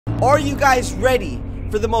Are you guys ready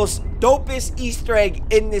for the most dopest Easter egg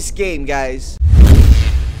in this game, guys?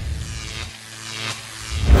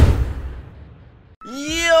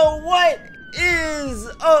 Yo, what is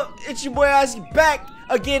up? It's your boy AyeYahZee back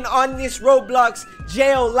again on this Roblox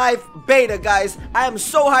Jailbreak beta, guys. I am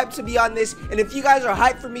so hyped to be on this, and if you guys are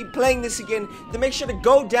hyped for me playing this again, then make sure to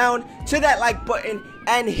go down to that like button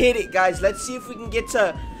and hit it, guys. Let's see if we can get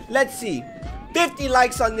to, 50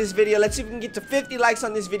 likes on this video. Let's see if we can get to 50 likes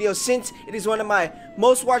on this video, since it is one of my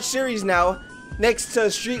most watched series now, next to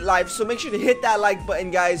Street Life. So make sure to hit that like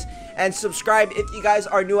button, guys, and subscribe if you guys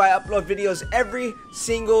are new. I upload videos every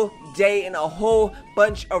single day in a whole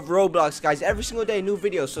bunch of Roblox, guys. Every single day, new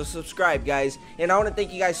videos. So subscribe, guys. And I want to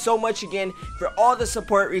thank you guys so much again for all the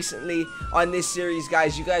support recently on this series,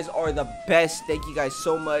 guys. You guys are the best. Thank you guys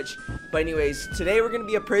so much. But anyways, today we're gonna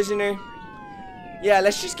be a prisoner. Yeah,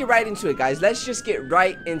 let's just get right into it, guys. Let's just get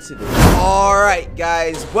right into this. Alright,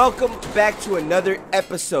 guys, welcome back to another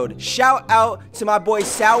episode. Shout out to my boy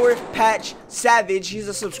Sour Patch Savage. He's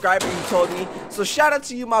a subscriber, he told me. So shout out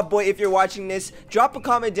to you, my boy, if you're watching this. Drop a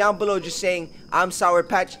comment down below just saying I'm Sour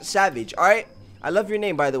Patch Savage. Alright, I love your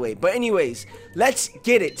name, by the way. But anyways, let's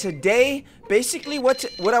get it. Today, basically what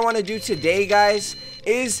I want to do today, guys,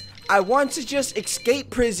 is I want to just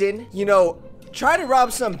escape prison, you know, try to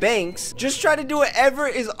rob some banks, just try to do whatever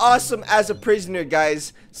is awesome as a prisoner,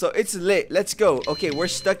 guys. So it's lit. Let's go. Okay, we're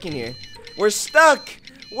stuck in here. We're stuck.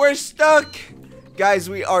 Guys,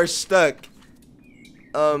 we are stuck.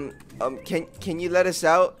 Can you let us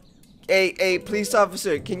out? Hey, police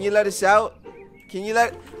officer, can you let us out?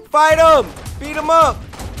 Fight him! Beat him up!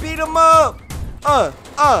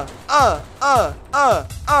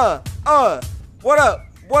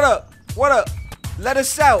 What up? Let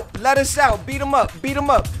us out, beat him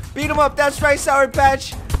up, that's right, Sour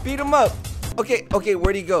Patch, beat him up. Okay,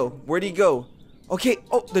 where'd he go? Okay,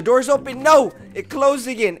 oh, the door's open. No, it closed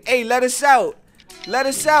again. Hey, let us out.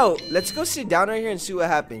 Let's go sit down right here and see what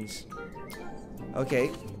happens.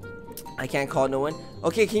 Okay, I can't call no one.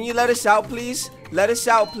 Okay, can you let us out, please? Hey, let us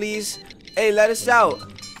out.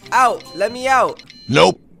 Let me out.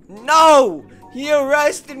 Nope. No, he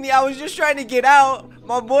arrested me. I was just trying to get out.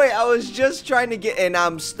 My boy, I was just trying to get, and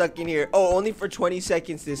I'm stuck in here. Oh, only for 20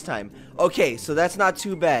 seconds this time. Okay, so that's not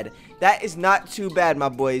too bad. That is not too bad, my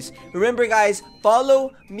boys. Remember, guys,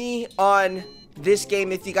 follow me on this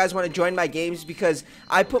game if you guys want to join my games, because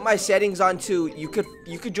I put my settings on to you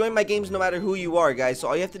could join my games no matter who you are, guys. So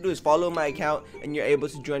all you have to do is follow my account and you're able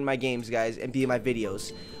to join my games, guys, and be in my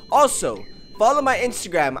videos. Also, follow my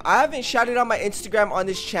Instagram. I haven't shouted out my Instagram on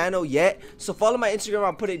this channel yet, so follow my Instagram.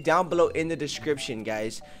 I'll put it down below in the description,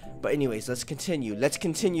 guys. But anyways, let's continue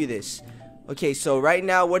this. Okay, so right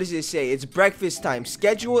now, what does it say? It's breakfast time.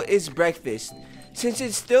 Schedule is breakfast. Since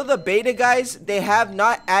it's still the beta, guys, they have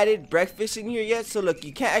not added breakfast in here yet. So look,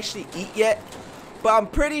 you can't actually eat yet, but I'm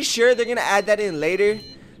pretty sure they're gonna add that in later.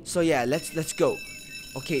 So yeah, let's go.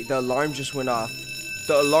 Okay, the alarm just went off.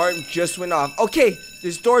 Okay,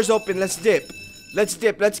 this door's open. Let's dip. Let's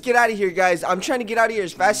get out of here, guys. I'm trying to get out of here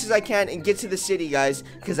as fast as I can and get to the city, guys,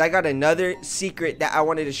 because I got another secret that I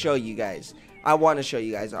wanted to show you guys. All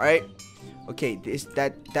right? Okay,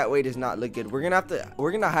 that way does not look good. We're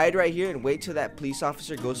gonna hide right here and wait till that police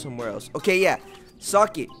officer goes somewhere else. Okay, yeah.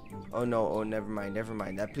 Suck it. Oh no, never mind.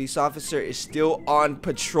 That police officer is still on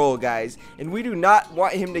patrol, guys, and we do not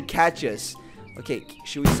want him to catch us. Okay,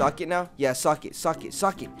 should we sock it now? Yeah, sock it.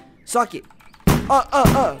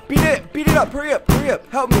 Beat it up, hurry up.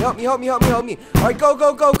 Help me. Alright, go.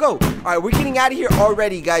 Alright, we're getting out of here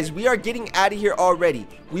already, guys. We are getting out of here already.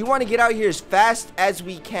 We want to get out here as fast as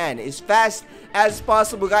we can, as fast as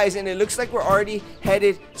possible, guys, and it looks like we're already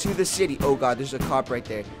headed to the city. Oh god, there's a cop right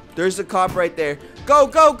there.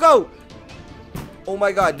 Go. Oh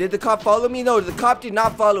my god, did the cop follow me? No, the cop did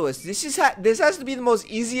not follow us. This has to be the most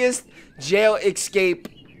easiest jail escape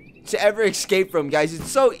to ever escape from, guys.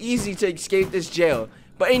 It's so easy to escape this jail.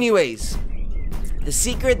 But anyways, the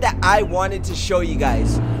secret that I wanted to show you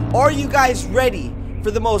guys. Are you guys ready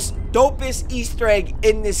for the most dopest Easter egg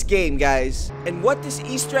in this game, guys? And what this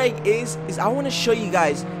Easter egg is I want to show you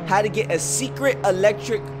guys how to get a secret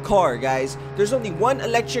electric car, guys. There's only one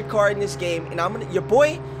electric car in this game, and your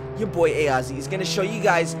boy AyeYahZee is gonna show you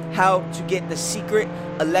guys how to get the secret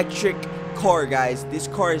electric car, guys. This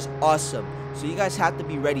car is awesome, so you guys have to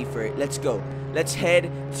be ready for it. Let's go. Let's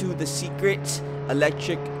head to the secret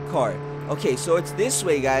electric car. Okay, so it's this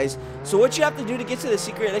way, guys. So what you have to do to get to the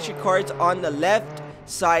secret electric car, it's on the left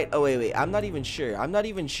side. Oh wait, I'm not even sure.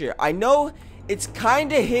 I know it's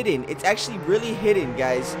kind of hidden. It's actually really hidden,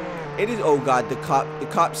 guys. It is. Oh god, the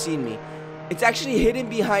cop seen me. It's actually hidden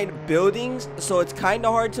behind buildings, so it's kind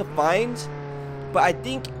of hard to find. But I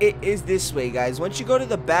think it is this way, guys. Once you go to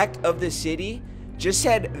the back of the city, just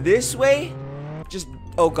head this way. Just,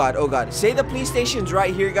 oh god. Say the police station's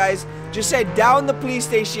right here, guys. Just head down the police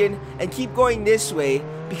station and keep going this way,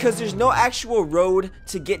 because there's no actual road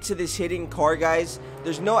to get to this hidden car, guys.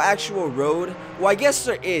 There's no actual road. Well, I guess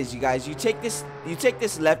there is, you guys. You take this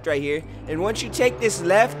left right here, and once you take this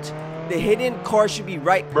left, the hidden car should be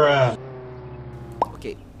right. Bruh.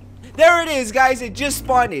 Okay. There it is, guys. It just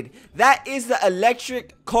spawned. That is the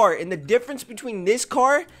electric car. And the difference between this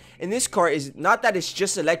car and this car is not that it's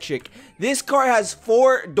just electric. This car has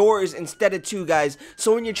 4 doors instead of 2, guys.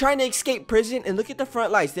 So when you're trying to escape prison, and look at the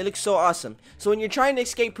front lights, they look so awesome. So when you're trying to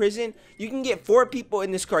escape prison, you can get 4 people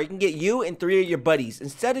in this car. You can get you and 3 of your buddies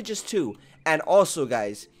instead of just 2. And also,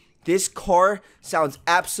 guys, this car sounds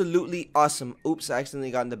absolutely awesome. Oops, I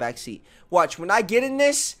accidentally got in the back seat. Watch, when I get in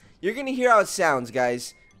this, you're gonna hear how it sounds,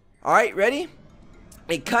 guys. Alright, ready?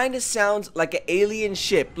 It kind of sounds like an alien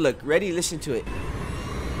ship. Look, ready? Listen to it.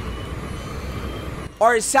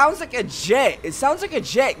 Or it sounds like a jet. It sounds like a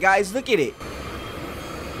jet, guys. Look at it.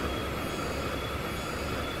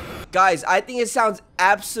 Guys, I think it sounds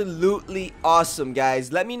absolutely awesome,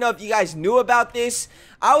 guys. Let me know if you guys knew about this.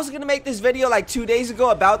 I was going to make this video like 2 days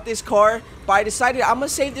ago about this car, but I decided I'm going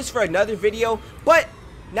to save this for another video. But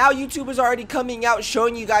now YouTube is already coming out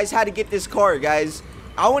showing you guys how to get this car, guys.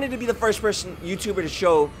 I wanted to be the first person YouTuber to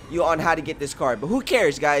show you on how to get this car, but who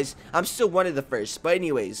cares, guys? I'm still one of the first. But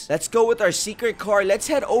anyways, let's go with our secret car. Let's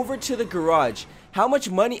head over to the garage. How much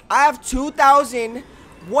money? I have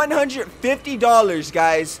 $2,150,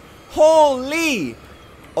 guys. Holy!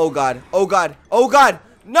 Oh god, oh god, oh god!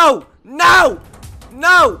 No! No!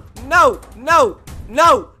 No! No! No!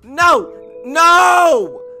 No! No!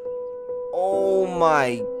 No! Oh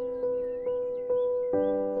my.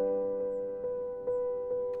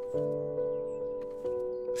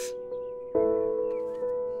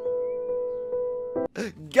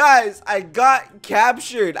 Guys, I got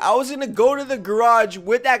captured. I was gonna go to the garage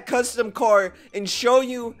with that custom car and show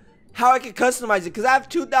you how I could customize it, because I have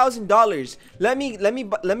 $2,000. Let me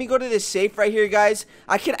go to this safe right here, guys.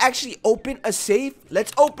 I can actually open a safe.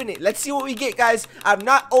 Let's open it. Let's see what we get, guys. I've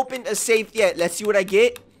not opened a safe yet. Let's see what I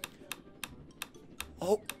get.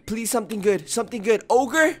 Oh, please, something good. Something good.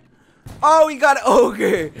 Ogre? Oh, we got an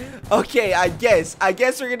ogre. Okay, I guess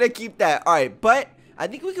we're gonna keep that. All right, but I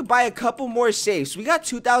think we could buy a couple more safes. We got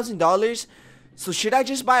 $2,000. So should I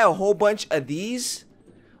just buy a whole bunch of these?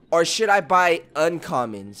 Or should I buy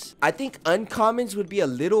uncommons? I think uncommons would be a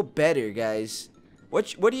little better, guys.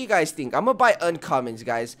 What do you guys think? I'm gonna buy uncommons,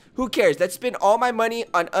 guys. Who cares? Let's spend all my money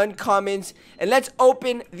on uncommons. And let's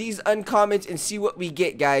open these uncommons and see what we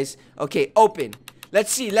get, guys. Okay, open.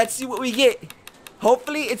 Let's see what we get.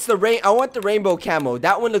 Hopefully it's the I want the rainbow camo.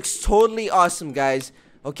 That one looks totally awesome, guys.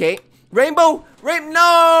 Okay. Rainbow,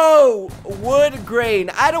 no! Wood grain.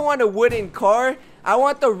 I don't want a wooden car. I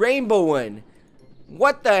want the rainbow one.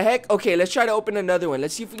 What the heck? Okay, let's try to open another one.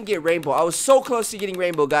 Let's see if we can get rainbow. I was so close to getting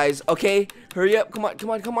rainbow, guys. Okay, hurry up. Come on.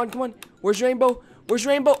 Where's rainbow?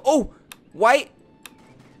 Oh, white.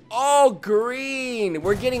 Oh, green.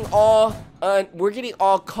 We're getting all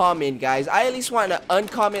common, guys. I at least want an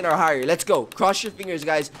uncommon or higher. Let's go. Cross your fingers,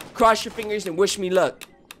 guys. Cross your fingers and wish me luck.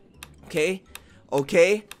 Okay.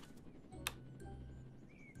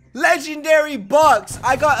 Legendary box.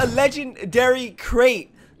 I got a legendary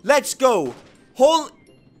crate. Let's go.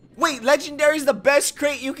 Wait, legendary is the best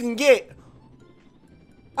crate you can get.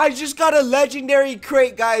 I just got a legendary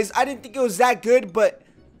crate, guys. I didn't think it was that good, but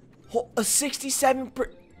a 67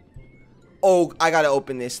 per. Oh, I gotta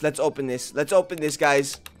open this. Let's open this,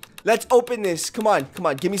 guys. Let's open this. Come on.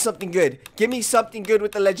 Give me something good. Give me something good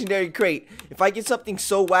with the legendary crate. If I get something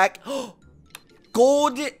so whack.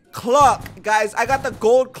 Gold clock, guys. I got the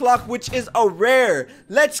gold clock, which is a rare.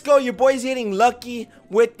 Let's go. Your boy's getting lucky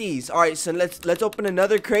with these. All right, so let's open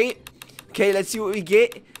another crate. Okay, let's see what we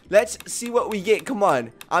get. Come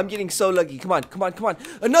on. I'm getting so lucky. Come on.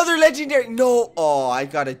 Another legendary. No. Oh, I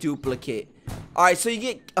got a duplicate. All right, so you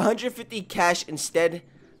get 150 cash instead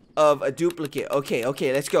of a duplicate. Okay,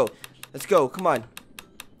 let's go. Come on.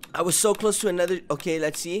 I was so close to another. Okay,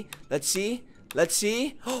 let's see.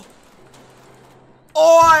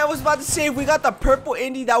 Oh, I was about to say if we got the purple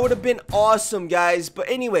Indy, that would have been awesome, guys. But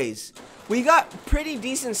anyways, we got pretty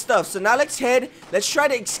decent stuff. So now let's try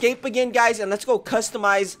to escape again, guys, and let's go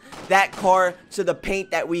customize that car to the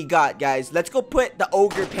paint that we got, guys. Let's go put the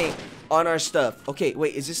ogre paint on our stuff. Okay,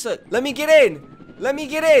 wait, is this let me get in.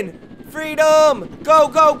 Freedom. Go.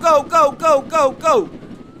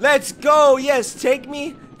 Let's go. Yes, take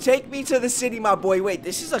me Take me to the city, my boy. Wait,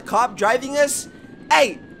 this is a cop driving us?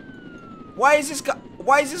 Hey, why is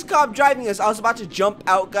this cop driving us? I was about to jump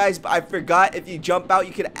out, guys, but I forgot if you jump out,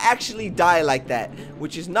 you could actually die like that,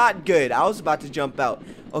 which is not good. I was about to jump out.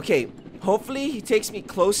 Okay, hopefully he takes me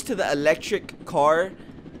close to the electric car.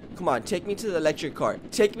 Come on, take me to the electric car.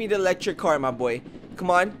 Take me to the electric car, my boy. Come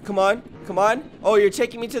on, come on, come on. Oh, you're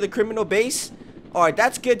taking me to the criminal base? Alright,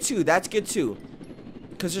 that's good too. That's good too.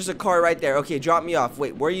 Because there's a car right there. Okay, drop me off.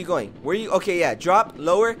 Wait, where are you going? Where are you? Okay, yeah, drop,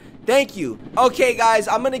 lower. Thank you. Okay, guys,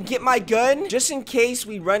 I'm gonna get my gun just in case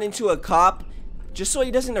we run into a cop. Just so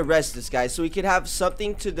he doesn't arrest us, guys. So we could have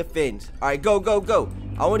something to defend. Alright, go, go, go.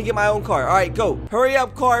 I want to get my own car. Alright, go. Hurry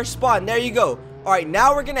up, car. Spawn. There you go. Alright,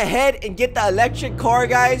 now we're gonna head and get the electric car,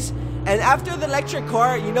 guys. And after the electric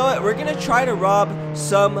car, you know what? We're gonna try to rob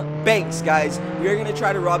some banks, guys. We're gonna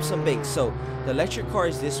try to rob some banks. So, the electric car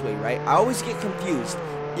is this way, right? I always get confused.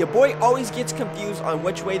 Your boy always gets confused on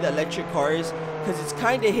which way the electric car is because it's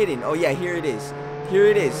kind of hidden. Oh, yeah, here it is. Here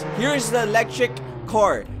it is. Here's the electric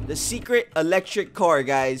car. The secret electric car,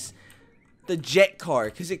 guys. The jet car,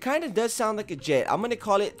 because it kind of does sound like a jet. I'm going to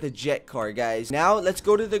call it the jet car, guys. Now, let's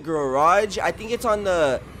go to the garage. I think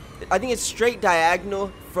it's straight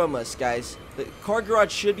diagonal from us, guys. The car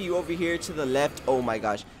garage should be over here to the left. Oh, my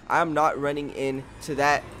gosh. I'm not running into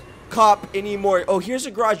that cop anymore. Oh, here's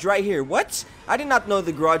a garage right here. What? I did not know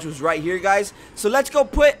the garage was right here, guys. So let's go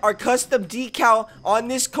put our custom decal on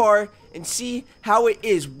this car and see how it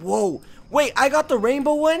is. Whoa. Wait, I got the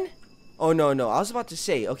rainbow one? Oh, no, no. I was about to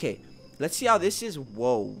say, okay. Let's see how this is.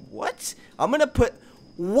 Whoa, what?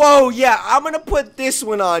 Whoa, yeah, I'm gonna put this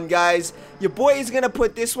one on, guys. Your boy is gonna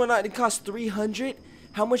put this one on. It costs 300.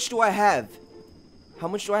 How much do I have? How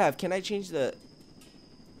much do I have? Can I change the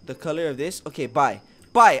color of this? Okay, buy.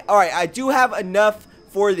 Buy. Alright, I do have enough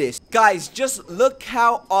for this. Guys, just look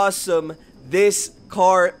how awesome this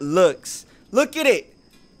car looks. Look at it.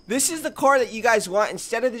 This is the car that you guys want.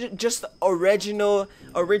 Instead of just the original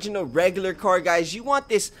regular car, guys, you want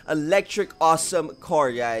this electric awesome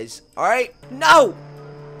car, guys. Alright? No!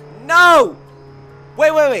 No!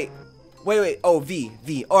 Wait. Oh,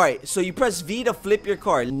 V. Alright, so you press V to flip your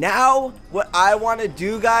car. Now, what I want to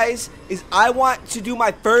do, guys, is I want to do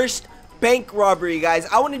my first bank robbery, guys.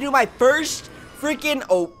 I want to do my first freaking...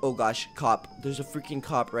 Oh gosh, cop. There's a freaking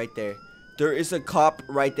cop right there. There is a cop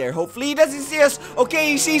right there. Hopefully he doesn't see us.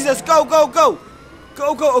 Okay, he sees us. Go, go, go.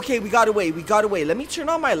 Go, go. Okay, we got away. We got away. Let me turn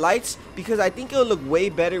on my lights because I think it'll look way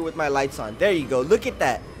better with my lights on. There you go. Look at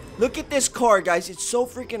that. Look at this car, guys. It's so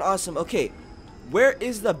freaking awesome. Okay, where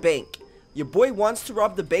is the bank? Your boy wants to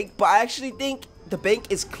rob the bank, but I actually think the bank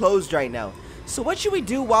is closed right now. So what should we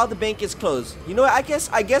do while the bank is closed? You know what? I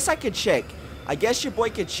guess I could check. I guess your boy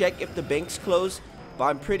could check if the bank's closed, but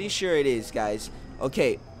I'm pretty sure it is, guys.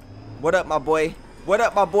 Okay. What up, my boy? What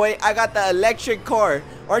up, my boy? I got the electric car.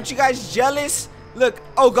 Aren't you guys jealous? Look.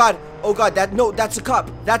 Oh, God. Oh, God. That's a cop.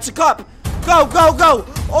 That's a cop. Go, go, go.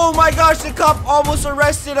 Oh, my gosh. The cop almost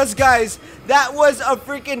arrested us, guys. That was a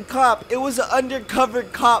freaking cop. It was an undercover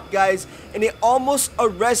cop, guys. And it almost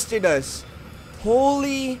arrested us.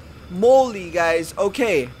 Holy moly, guys.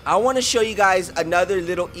 Okay. I want to show you guys another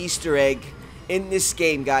little Easter egg in this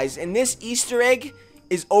game, guys. And this Easter egg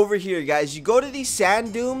is over here, guys. You go to these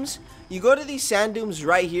sand dunes. You go to these sand dunes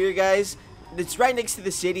right here, guys. It's right next to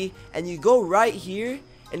the city. And you go right here.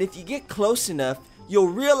 And if you get close enough, you'll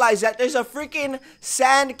realize that there's a freaking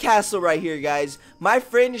sand castle right here, guys. My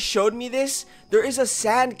friend showed me this. There is a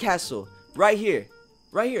sand castle right here.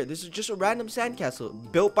 Right here. This is just a random sand castle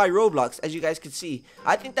built by Roblox, as you guys can see.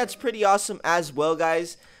 I think that's pretty awesome as well,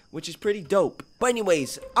 guys. Which is pretty dope. But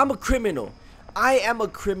anyways, I'm a criminal. I am a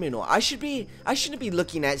criminal. I shouldn't be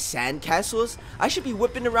looking at sand castles. I should be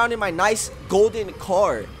whipping around in my nice golden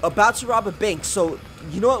car, about to rob a bank. So,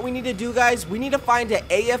 you know what we need to do, guys? We need to find an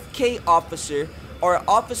AFK officer, or an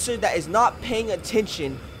officer that is not paying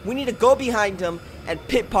attention. We need to go behind him and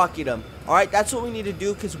pickpocket him. Alright, that's what we need to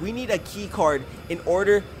do, because we need a key card in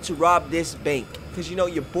order to rob this bank. Because, you know,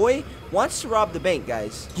 your boy wants to rob the bank,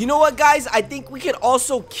 guys. You know what, guys? I think we could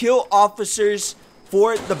also kill officers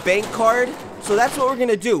for the bank card. So that's what we're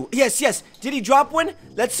gonna do. Yes, yes. Did he drop one?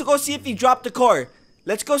 Let's go see if he dropped the card.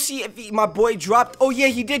 Let's go see if my boy dropped. Oh, yeah,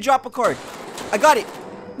 he did drop a card. I got it.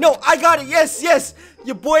 No, I got it. Yes, yes.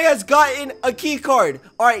 Your boy has gotten a key card.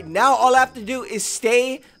 All right, now all I have to do is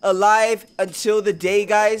stay alive until the day,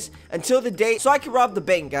 guys. Until the day. So I can rob the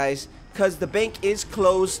bank, guys. Because the bank is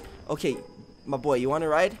closed. Okay, my boy, you want to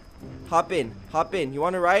ride? Hop in. Hop in. You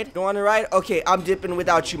want to ride? You want to ride? Okay, I'm dipping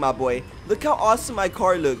without you, my boy. Look how awesome my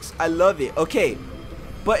car looks. I love it. Okay.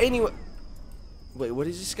 But anyway. Wait, what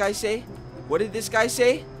did this guy say? What did this guy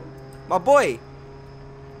say? My boy.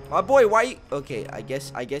 My boy, why you... Okay, I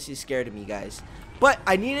guess he's scared of me, guys. But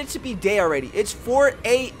I need it to be day already. It's 4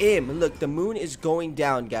 a.m. Look, the moon is going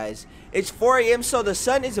down, guys. It's 4 a.m. so the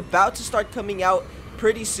sun is about to start coming out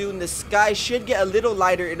pretty soon. The sky should get a little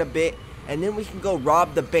lighter in a bit, and then we can go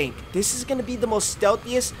rob the bank. This is gonna be the most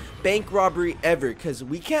stealthiest bank robbery ever, because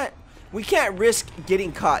we can't risk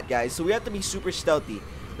getting caught, guys. So we have to be super stealthy.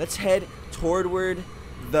 Let's head toward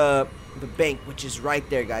the bank, which is right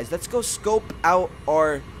there, guys. Let's go scope out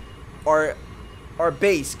our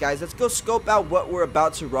base, guys. Let's go scope out what we're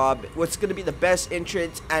about to rob. What's gonna be the best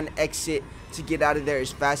entrance and exit to get out of there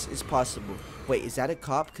as fast as possible. Wait, is that a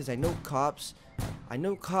cop? Because I know cops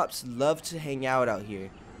love to hang out here.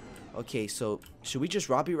 Okay, so should we just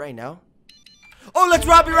rob it right now? Oh, let's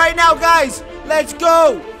rob it right now, guys. Let's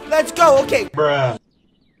go. Okay, bruh.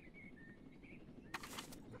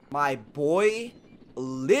 My boy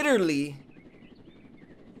literally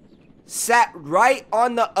sat right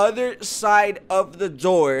on the other side of the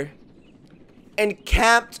door and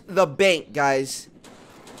camped the bank, guys.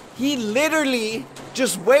 He literally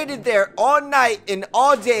just waited there all night and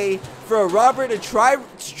all day for a robber to try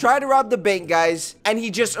to rob the bank, guys, and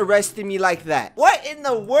he just arrested me like that. What in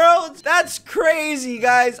the world? That's crazy,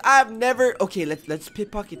 guys. I've never... Okay, let's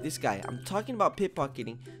pickpocket this guy. I'm talking about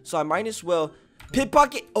pickpocketing, so I might as well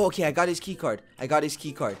pickpocket. Oh, okay, I got his key card. I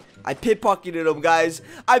pickpocketed him, guys.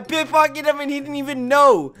 I pickpocketed him and he didn't even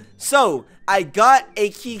know. So I got a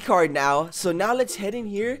key card now. So now let's head in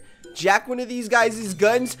here, jack one of these guys'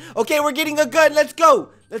 guns. Okay, we're getting a gun. Let's go.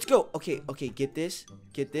 Okay, get this.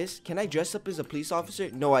 Can I dress up as a police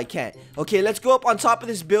officer? No, I can't. Okay, let's go up on top of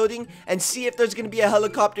this building and see if there's gonna be a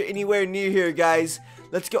helicopter anywhere near here, guys.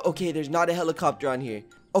 Let's go. Okay, there's not a helicopter on here.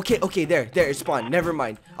 Okay, there it spawned. Never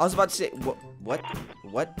mind. I was about to say,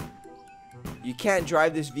 what? You can't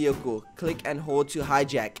drive this vehicle. Click and hold to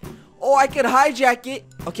hijack. Oh, I can hijack it.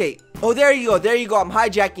 Okay. Oh, there you go. I'm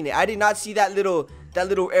hijacking it. I did not see that little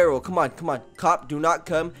arrow. Come on. Cop, do not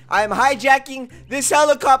come. I am hijacking this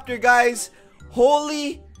helicopter, guys.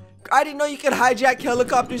 Holy, I didn't know you could hijack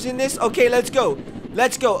helicopters in this. Okay, let's go.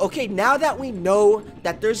 Okay, now that we know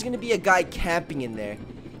that there's gonna be a guy camping in there,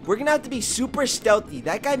 we're gonna have to be super stealthy.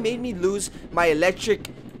 That guy made me lose my electric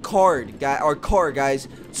car, guys.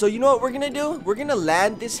 So you know what we're gonna do? We're gonna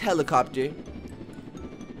land this helicopter.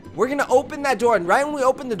 We're gonna open that door, and right when we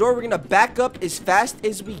open the door, we're gonna back up as fast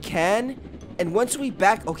as we can. And once we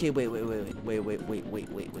back, okay, wait.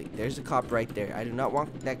 There's a cop right there. I do not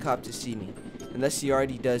want that cop to see me, unless he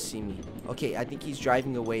already does see me. Okay, I think he's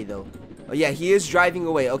driving away though. Oh yeah, he is driving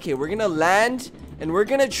away. Okay, we're gonna land, and we're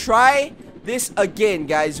gonna try this again,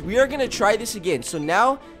 guys. We are gonna try this again. So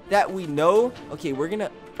now that we know, okay, we're gonna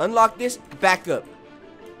unlock this, back up.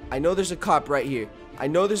 I know there's a cop right here. I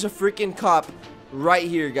know there's a freaking cop right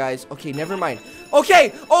here, guys. Okay, never mind.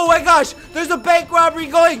 Okay, oh my gosh, there's a bank robbery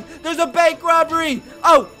going.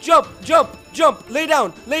 Oh, jump, lay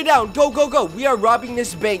down, go. We are robbing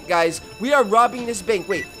this bank, guys. Wait,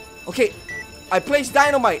 okay, I placed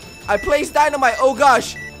dynamite. Oh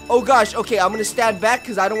gosh. Okay, I'm gonna stand back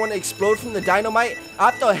because I don't want to explode from the dynamite.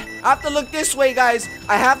 I have to look this way, guys.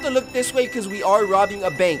 I have to look this way because we are robbing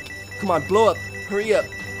a bank. Come on, blow up, hurry up.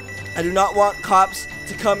 I do not want cops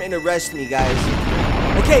to come and arrest me, guys.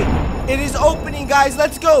 Okay, it is opening, guys.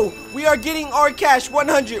 Let's go. We are getting our cash.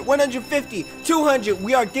 100, 150, 200.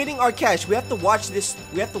 We are getting our cash. We have to watch this.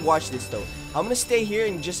 Though. I'm gonna stay here,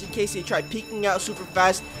 and just in case they try peeking out super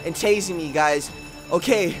fast and tasing me, guys.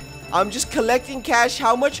 Okay, I'm just collecting cash.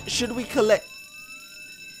 How much should we collect?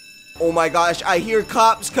 Oh my gosh, I hear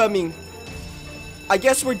cops coming. I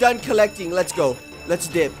guess we're done collecting. Let's go. Let's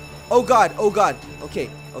dip. Oh god.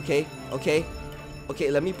 Okay,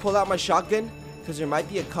 let me pull out my shotgun, because there might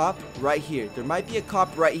be a cop right here.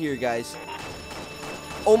 Guys.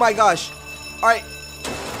 Oh my gosh. Alright.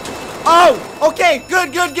 Oh, okay,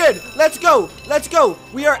 good. Let's go.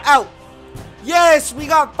 We are out. Yes, we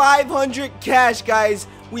got 500 cash, guys.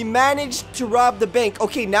 We managed to rob the bank.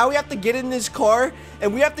 Okay, now we have to get in this car,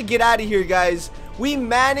 and we have to get out of here, guys. We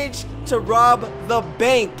managed to rob the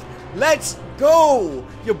bank. Let's go.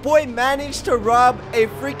 Your boy managed to rob a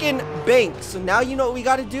freaking bank. So now you know what we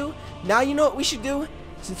gotta do. Now you know what we should do.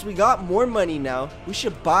 Since we got more money now, we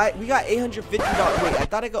should buy. We got $850. Wait, I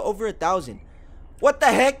thought I got over 1,000. What the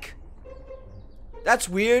heck? That's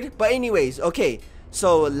weird. But anyways, okay.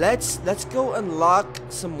 So let's go unlock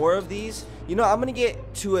some more of these. You know, I'm gonna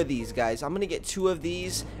get 2 of these, guys. I'm gonna get 2 of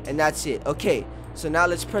these, and that's it. Okay. So now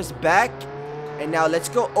let's press back. And now let's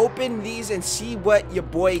go open these and see what your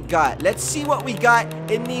boy got. Let's see what we got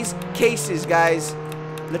in these cases, guys.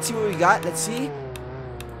 Let's see what we got. Let's see.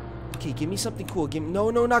 Okay, give me something cool. No,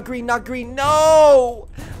 not green, no,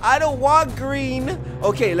 I don't want green.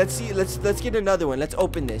 Okay, let's see. Let's get another one. Let's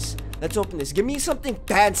open this. Give me something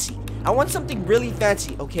fancy. I want something really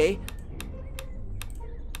fancy. Okay.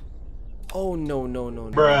 Oh no.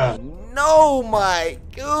 Bruh. No, my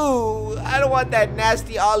ooh, I don't want that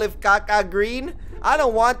nasty olive caca green. I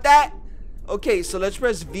don't want that. Okay, so let's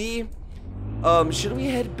press V. Should we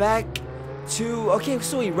head back to... Okay,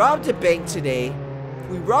 so we robbed a bank today.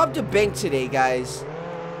 Guys.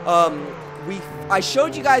 I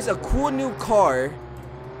showed you guys a cool new car.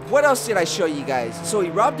 What else did I show you guys? So we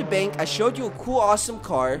robbed a bank. I showed you a cool, awesome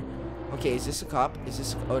car. Okay, is this a cop?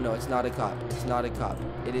 Oh no, it's not a cop. It is not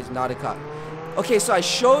a cop. Okay, so I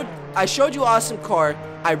showed you an awesome car.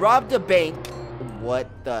 I robbed a bank. What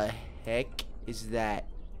the heck is that?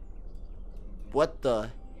 What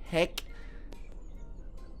the heck?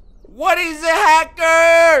 What is a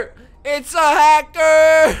hacker? It's a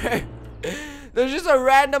hacker. There's just a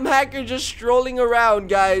random hacker just strolling around,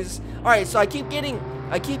 guys. Alright, so I keep getting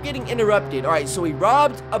interrupted. Alright, so we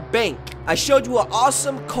robbed a bank. I showed you an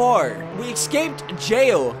awesome car. We escaped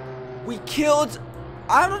jail. We killed...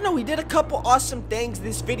 I don't know, we did a couple awesome things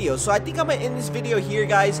this video. So I think I'm gonna end this video here,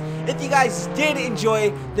 guys. If you guys did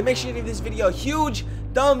enjoy, then make sure to give this video a huge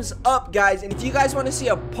thumbs up, guys. And if you guys want to see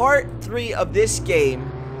a part 3 of this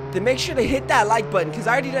game, then make sure to hit that like button, because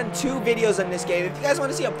I already done 2 videos on this game. If you guys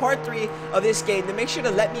want to see a part 3 of this game, then make sure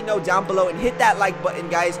to let me know down below and hit that like button,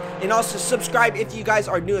 guys. And also subscribe if you guys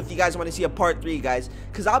are new, if you guys want to see a part 3, guys,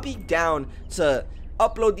 because I'll be down to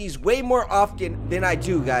upload these way more often than I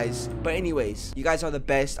do, guys. But anyways, you guys are the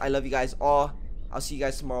best. I love you guys all. I'll see you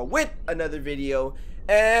guys tomorrow with another video,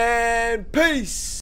 and peace.